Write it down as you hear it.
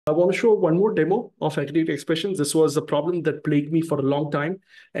I want to show one more demo of aggregate expressions. This was a problem that plagued me for a long time,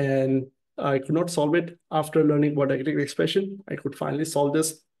 and I could not solve it. After learning what aggregate expression, I could finally solve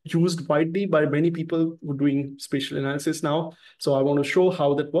this, used widely by many people who are doing spatial analysis now. So I want to show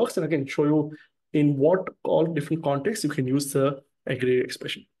how that works, and again, show you in what all different contexts you can use the aggregate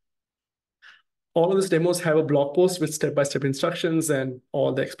expression. All of these demos have a blog post with step-by-step instructions and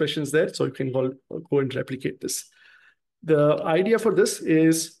all the expressions there, so you can go and replicate this. The idea for this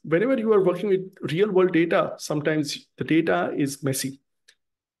is whenever you are working with real world data, sometimes the data is messy.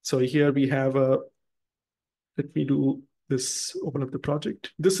 So here we have let me do this, open up the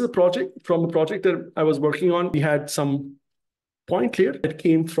project. This is a project from a project that I was working on. We had some point clear that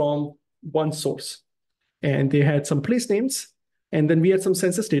came from one source, and they had some place names. And then we had some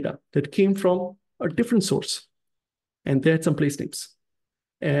census data that came from a different source, and they had some place names.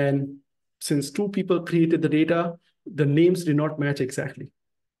 And since two people created the data, the names did not match exactly.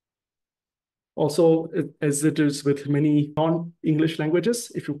 Also, as it is with many non-English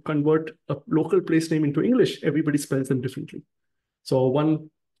languages, if you convert a local place name into English, everybody spells them differently. So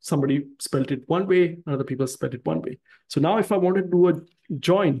somebody spelled it one way, other people spelled it one way. So now if I wanted to do a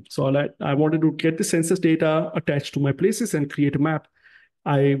join, so I wanted to get the census data attached to my places and create a map,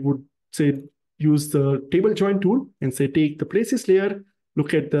 I would say use the table join tool and say take the places layer,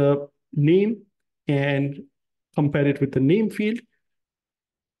 look at the name and compare it with the name field.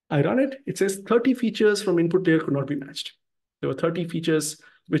 I run it. It says 30 features from input layer could not be matched. There were 30 features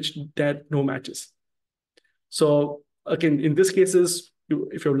which had no matches. So again, in this cases,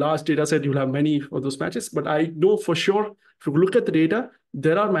 if you have large data set, you'll have many of those matches. But I know for sure, if you look at the data,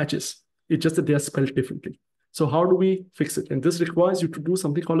 there are matches. It's just that they are spelled differently. So how do we fix it? And this requires you to do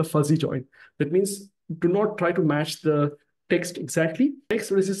something called a fuzzy join. That means do not try to match the text exactly.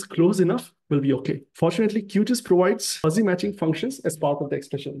 Text which is close enough will be okay. Fortunately, QGIS provides fuzzy matching functions as part of the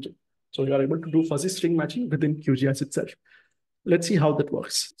expression engine. So you are able to do fuzzy string matching within QGIS itself. Let's see how that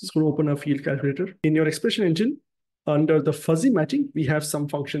works. Just going to open a field calculator. In your expression engine, under the fuzzy matching, we have some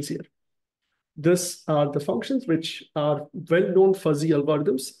functions here. These are the functions which are well-known fuzzy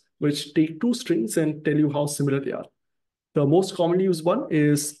algorithms, which take two strings and tell you how similar they are. The most commonly used one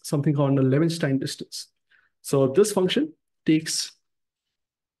is something called a Levenstein distance. So this function takes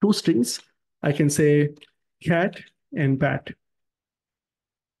two strings. I can say cat and bat.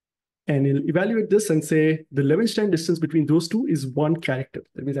 And it'll evaluate this and say the Levenstein distance between those two is one character.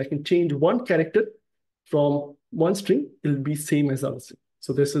 That means I can change one character from one string, it'll be same as the other string.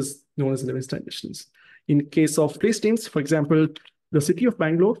 So this is known as Levenstein distance. In case of place names, for example, the city of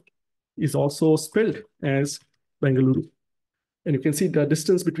Bangalore is also spelled as Bengaluru. And you can see the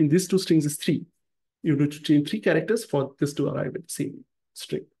distance between these two strings is 3. You need to change 3 characters for this to arrive at the same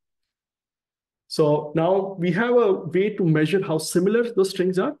string. So now we have a way to measure how similar those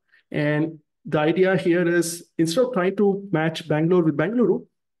strings are. And the idea here is instead of trying to match Bangalore with Bengaluru,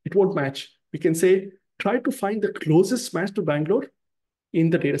 it won't match. We can say, try to find the closest match to Bangalore in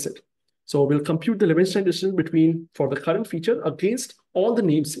the data set. So we'll compute the Levenstein distance for the current feature against all the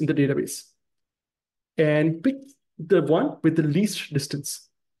names in the database and pick the one with the least distance.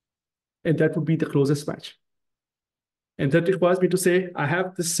 And that would be the closest match. And that requires me to say, I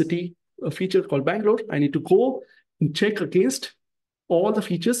have this city, a feature called Bangalore. I need to go and check against all the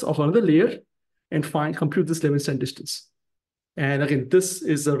features of another layer and compute this Levenstein distance. And again, this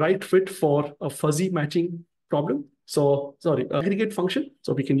is the right fit for a fuzzy matching problem. So, aggregate function.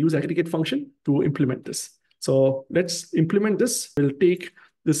 So we can use aggregate function to implement this. So let's implement this. We'll take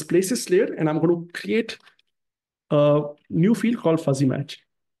this places layer and I'm going to create a new field called fuzzy match.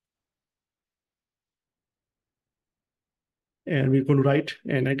 And we're going to write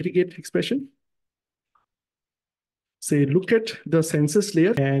an aggregate expression. Say, look at the census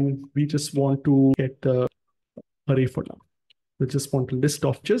layer, and we just want to get the array for now. We just want to list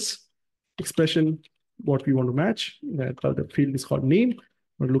of just expression, what we want to match. The field is called name.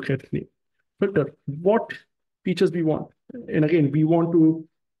 We'll look at name. Filter, what features we want. And again, we want to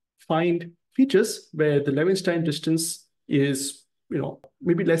find features where the Levenstein distance is,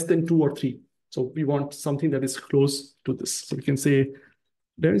 maybe less than 2 or 3. So we want something that is close to this. So we can say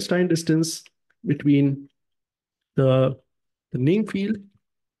Levenstein distance between the name field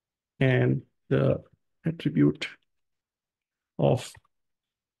and the attribute of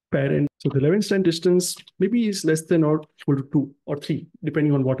parent. So the Levenstein distance maybe is less than or equal to 2 or 3,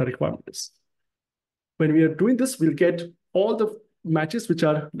 depending on what our requirement is. When we are doing this, we'll get all the matches which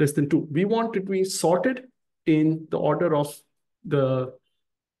are less than 2. We want it to be sorted in the order of the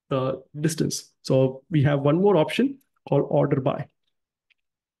distance. So we have one more option called order by.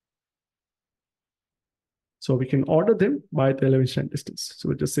 So we can order them by the elevation and distance. So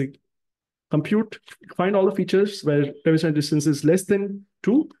we'll just say compute, find all the features where elevation and distance is less than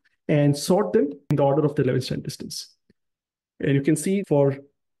 2 and sort them in the order of the elevation and distance. And you can see for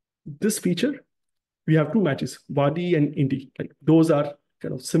this feature, we have 2 matches, Wadi and Indy. Like those are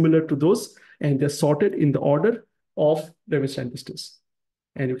kind of similar to those, and they're sorted in the order of elevation and distance.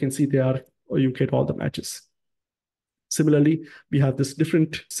 And you can see they are, or you get all the matches. Similarly, we have this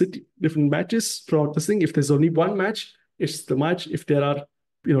different matches throughout this thing. If there's only 1 match, it's the match. If there are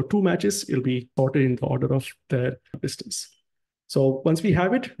 2 matches, it'll be sorted in the order of their distance. So once we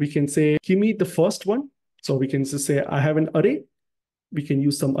have it, we can say, give me the first one. So we can just say, I have an array. We can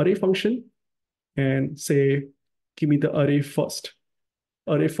use some array function and say, give me the array first.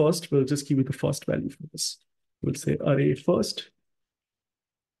 Array first will just give you the first value for this. We'll say array first.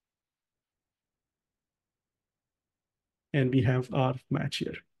 And we have our match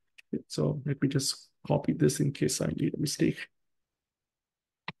here. So let me just copy this in case I made a mistake.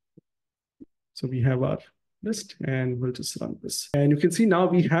 So we have our list and we'll just run this. And you can see now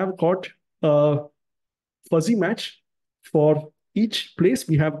we have got a fuzzy match for each place.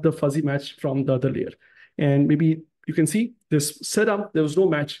 We have the fuzzy match from the other layer. And maybe you can see this setup, there was no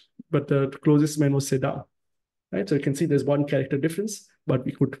match, but the closest man was Seda. Right? So you can see there's 1 character difference, but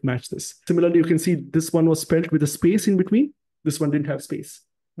we could match this. Similarly, you can see this one was spelled with a space in between. This one didn't have space,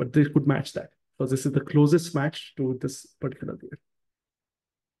 but they could match that because this is the closest match to this particular layer.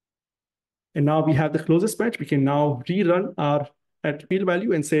 And now we have the closest match. We can now rerun our at field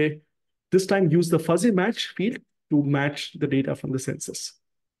value and say, this time use the fuzzy match field to match the data from the census.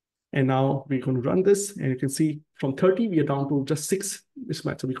 And now we're going to run this. And you can see from 30, we are down to just 6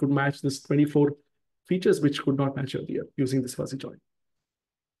 mismatch. So we could match this 24 features, which could not match earlier using this fuzzy join.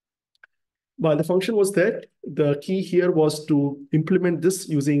 While the function was there, the key here was to implement this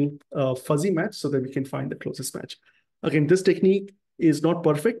using a fuzzy match so that we can find the closest match. Again, this technique is not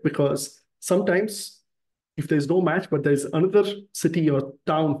perfect because sometimes if there's no match, but there's another city or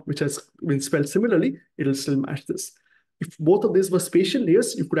town which has been spelled similarly, it'll still match this. If both of these were spatial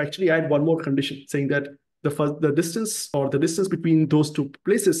layers, you could actually add one more condition saying that the distance or the distance between those 2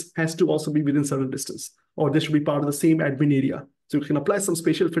 places has to also be within certain distance, or they should be part of the same admin area. So you can apply some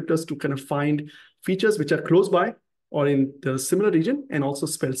spatial filters to kind of find features which are close by or in the similar region and also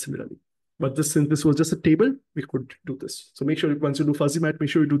spelled similarly. But since this was just a table, we could do this. So make sure once you do fuzzy match, make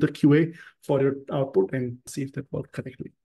sure you do the QA for your output and see if that worked correctly.